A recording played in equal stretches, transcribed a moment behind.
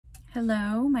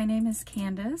Hello, my name is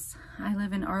Candice. I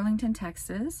live in Arlington,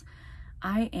 Texas.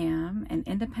 I am an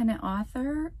independent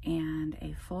author and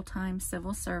a full-time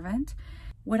civil servant.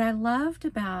 What I loved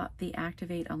about the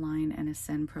Activate, Align, and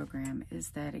Ascend program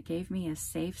is that it gave me a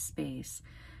safe space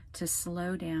to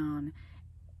slow down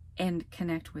and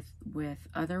connect with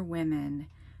other women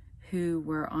who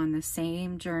were on the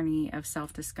same journey of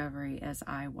self-discovery as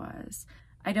I was.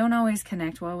 I don't always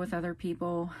connect well with other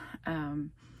people,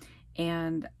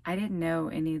 and I didn't know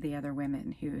any of the other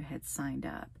women who had signed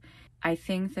up. I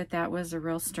think that was a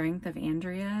real strength of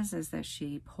Andrea's, is that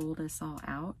she pulled us all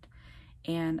out.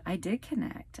 And I did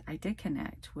connect. I did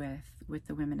connect with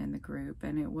the women in the group,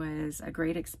 and it was a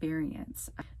great experience.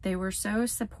 They were so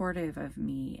supportive of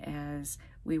me as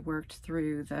we worked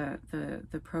through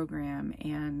the program,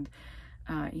 and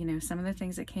you know, some of the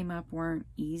things that came up weren't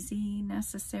easy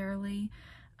necessarily,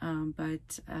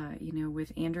 but you know,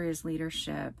 with Andrea's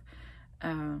leadership,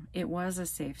 it was a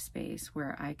safe space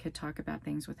where I could talk about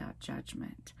things without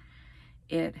judgment.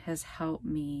 It has helped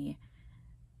me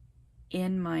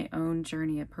in my own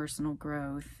journey of personal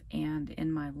growth and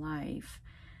in my life,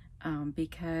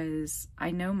 because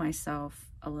I know myself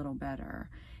a little better.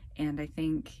 And I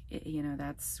think, you know,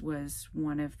 was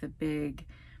one of the big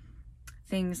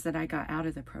things that I got out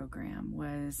of the program,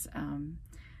 was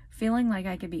feeling like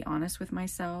I could be honest with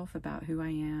myself about who I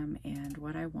am and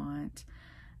what I want,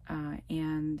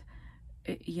 and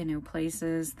you know,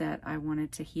 places that I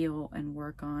wanted to heal and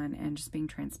work on, and just being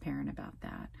transparent about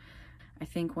that. I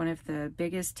think one of the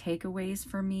biggest takeaways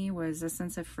for me was a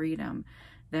sense of freedom,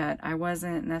 that I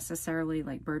wasn't necessarily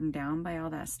like burdened down by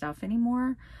all that stuff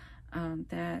anymore,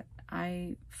 that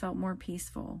I felt more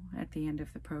peaceful at the end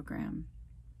of the program.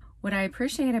 What I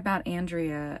appreciate about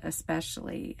Andrea,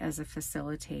 especially as a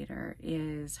facilitator,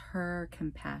 is her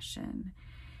compassion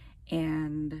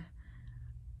and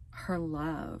her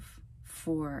love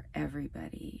for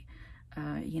everybody.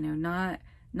 You know,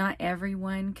 not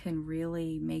everyone can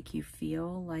really make you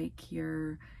feel like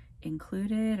you're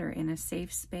included or in a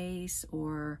safe space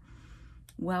or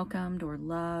welcomed or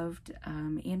loved.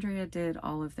 Andrea did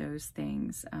all of those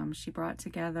things. She brought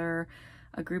together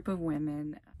a group of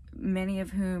women, many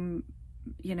of whom,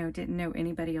 you know, didn't know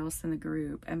anybody else in the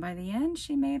group. And by the end,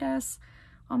 she made us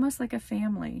almost like a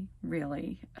family,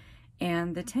 really.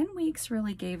 And the 10 weeks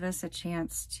really gave us a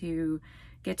chance to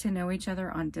get to know each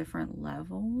other on different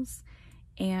levels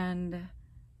and,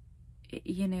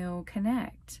 you know,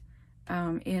 connect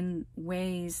in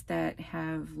ways that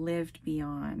have lived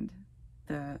beyond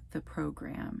the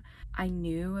program. I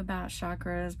knew about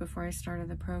chakras before I started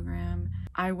the program.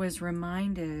 I was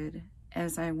reminded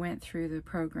as I went through the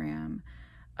program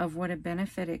of what a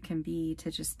benefit it can be to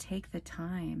just take the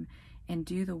time and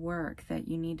do the work that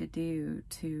you need to do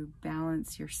to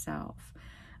balance yourself.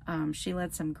 She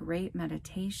led some great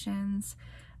meditations.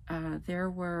 There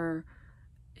were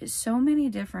so many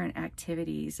different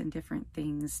activities and different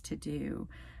things to do.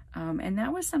 And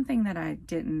that was something that I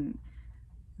didn't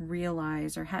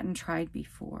realize or hadn't tried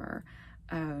before,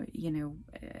 you know,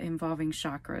 involving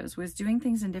chakras, was doing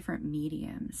things in different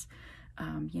mediums.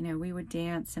 You know, we would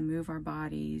dance and move our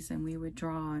bodies, and we would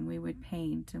draw, and we would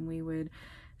paint, and we would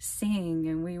sing,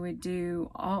 and we would do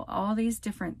all these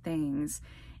different things.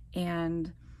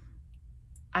 And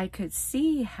I could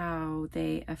see how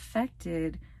they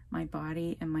affected my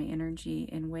body and my energy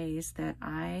in ways that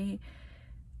I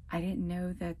didn't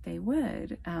know that they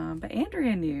would. But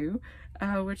Andrea knew,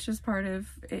 which is part of,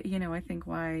 you know, I think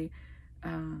why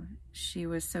she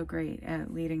was so great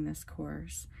at leading this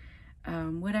course.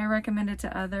 Would I recommend it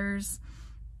to others?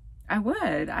 I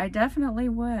would. I definitely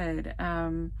would.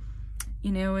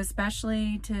 You know,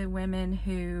 especially to women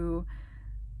who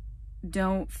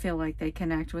don't feel like they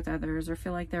connect with others, or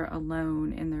feel like they're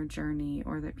alone in their journey,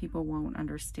 or that people won't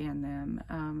understand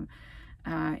them.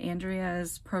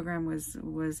 Andrea's program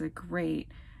was a great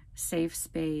safe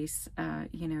space,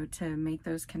 you know, to make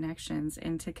those connections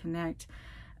and to connect,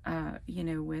 you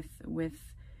know,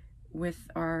 with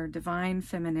our divine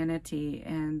femininity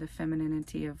and the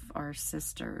femininity of our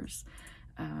sisters.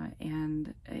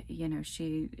 And you know,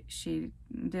 she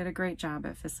did a great job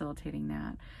at facilitating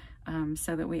that,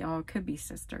 so that we all could be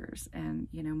sisters, and,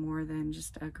 you know, more than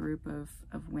just a group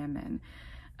of women.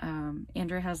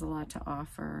 Andrea has a lot to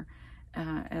offer,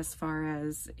 as far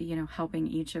as, you know, helping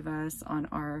each of us on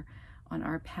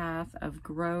our path of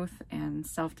growth and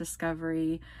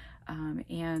self-discovery.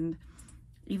 And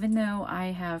even though I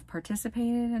have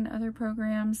participated in other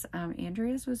programs,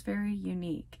 Andrea's was very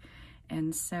unique.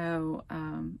 And so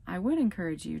I would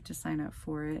encourage you to sign up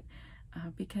for it.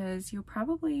 because you'll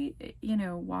probably,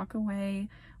 walk away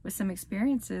with some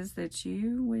experiences that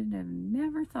you would have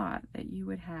never thought that you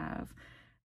would have.